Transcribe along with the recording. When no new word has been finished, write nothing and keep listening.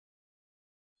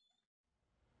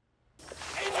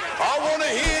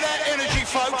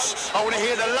folks. I want to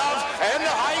hear the love and the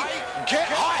hate. Get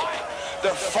hype. The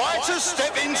fighters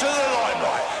step into the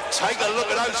limelight. Take a look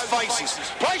at those faces.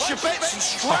 Place your bets and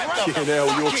strap them. Fucking hell,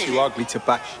 you're too ugly to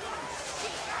bash.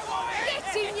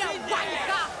 Get in, you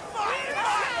wanker!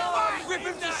 Rip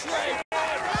him to shreds!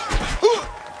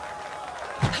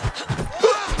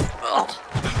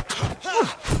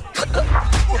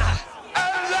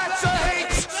 And that's a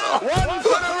hit! One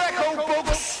for the record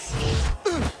books.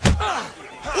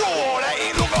 Oh, that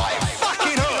hit looked like it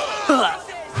fucking hurt.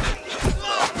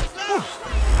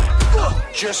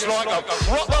 Just like a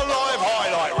proper live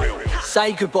highlight reel.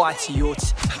 Say goodbye to your...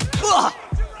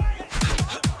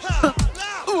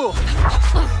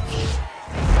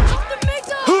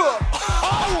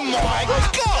 Oh my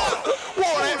God!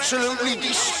 What absolutely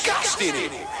disgusting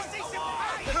it is!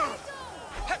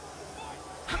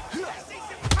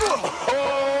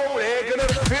 Oh, they're gonna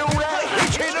feel that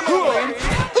hit in the morning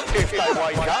if they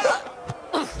wake up.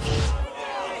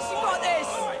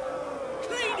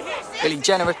 Really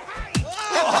generous.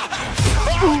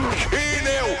 Fucking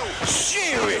hell!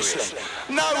 Seriously,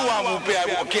 no one will be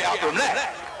able to get up from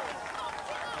that.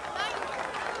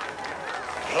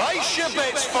 Place your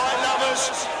bets, fight lovers.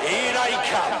 Here they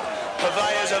come.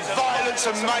 Purveyors of violence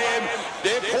and mayhem.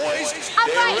 They're poised,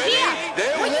 they're right ready, here.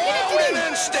 they're What are you gonna rolling do?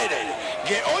 and steady.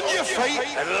 Get on your feet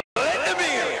and let them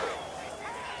hear it.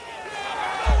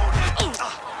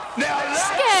 Now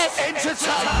that's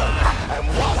entertainment. And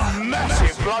one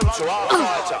massive blow to our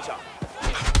fighter.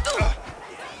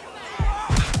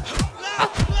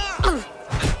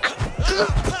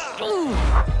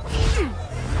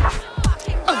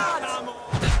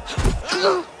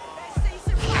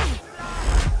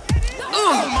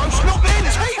 Almost knocked their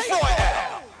teeth right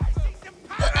out.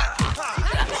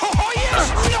 Oh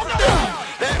yes, knockdown.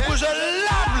 That was a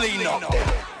lovely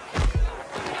knockdown.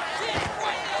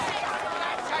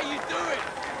 How you doing?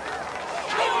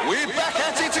 We're back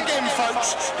at it again,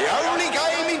 folks. The only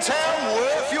game in town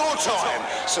worth your time.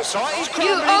 Society's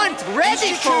crumbling. aren't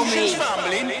ready for me. Institutions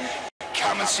fumbling.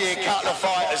 Come and see a couple of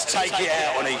fighters take it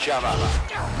out on each other.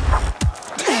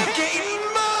 They're getting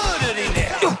murdered in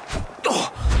there.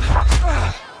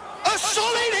 A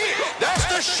solid hit. That's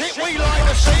the shit we like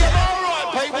to see. Am I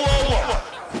right, people, or what?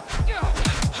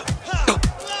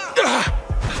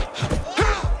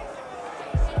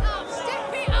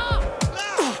 Step it up!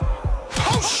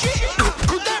 Oh shit!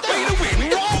 Could that be the win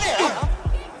right now?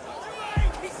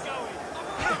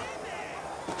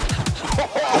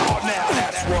 Oh, now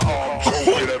that's what I'm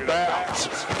talking about.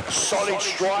 Solid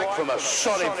strike from a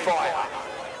solid fighter.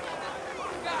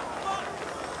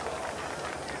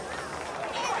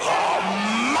 Oh,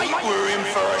 mate, we're in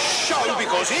for a show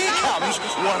because here comes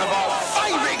one of our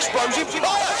favourite explosive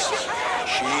players.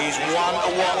 She's one to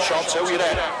watch, I'll tell you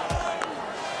that.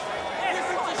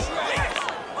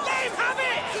 Let him have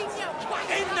it!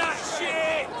 In that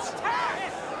shit!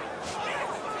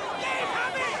 Let him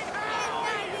have it!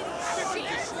 Rip him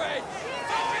to shreds!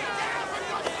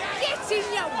 Get in,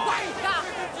 you wanker!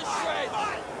 Rip him to shreds! In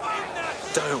that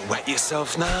shit! Don't wet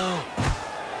yourself now.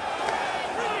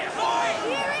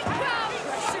 Here it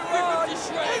comes! Rip him to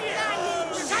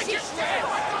shreds! Rip him to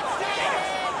shreds!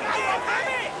 Let him have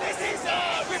it! This is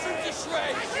rip him to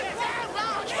shreds!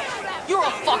 You're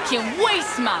a fucking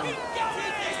waste man. Rip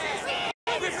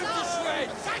him to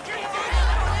shreds!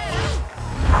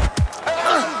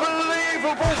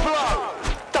 Unbelievable blow.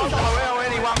 Don't know how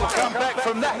anyone will come back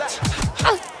from that.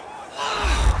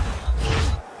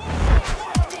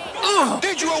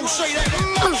 Did you all see that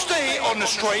monster hit on the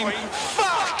stream?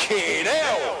 Fucking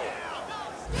hell!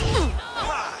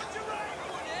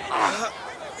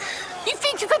 You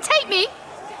think you can take me?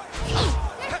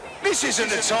 This isn't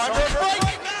the time for a break.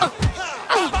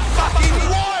 A fucking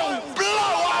wild blow!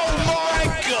 Oh my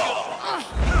God!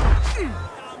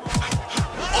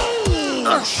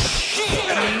 Oh shit!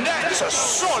 And that's a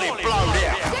solid blow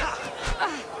there.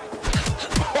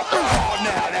 Oh,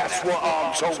 now that's what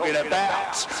I'm talking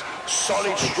about.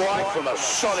 Solid strike from a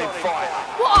solid fighter.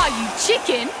 What are you,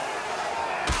 chicken?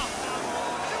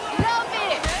 Love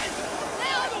it!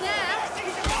 Love that!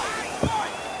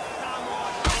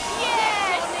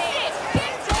 Yes!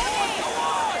 Get on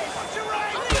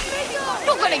it!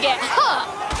 You're gonna get hurt.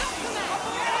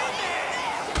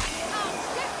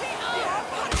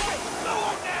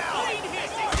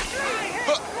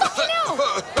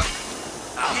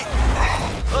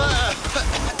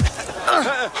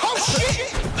 Oh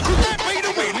shit! Could that be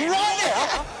the win right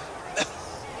now?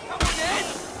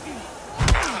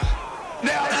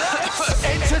 Now that's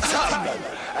entertainment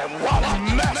and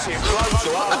one massive blow to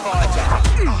our fighter.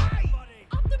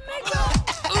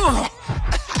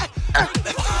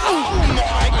 Oh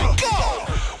my God!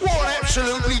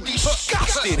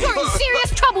 seeing You're in it.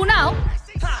 serious trouble now.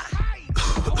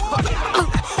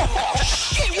 Oh,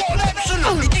 shit, what an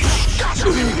absolutely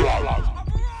disgusting blow.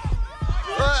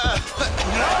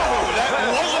 No, that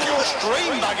wasn't your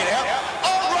stream bugging out.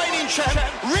 Our reigning champ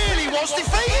really was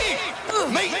defeated.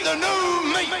 Meet the new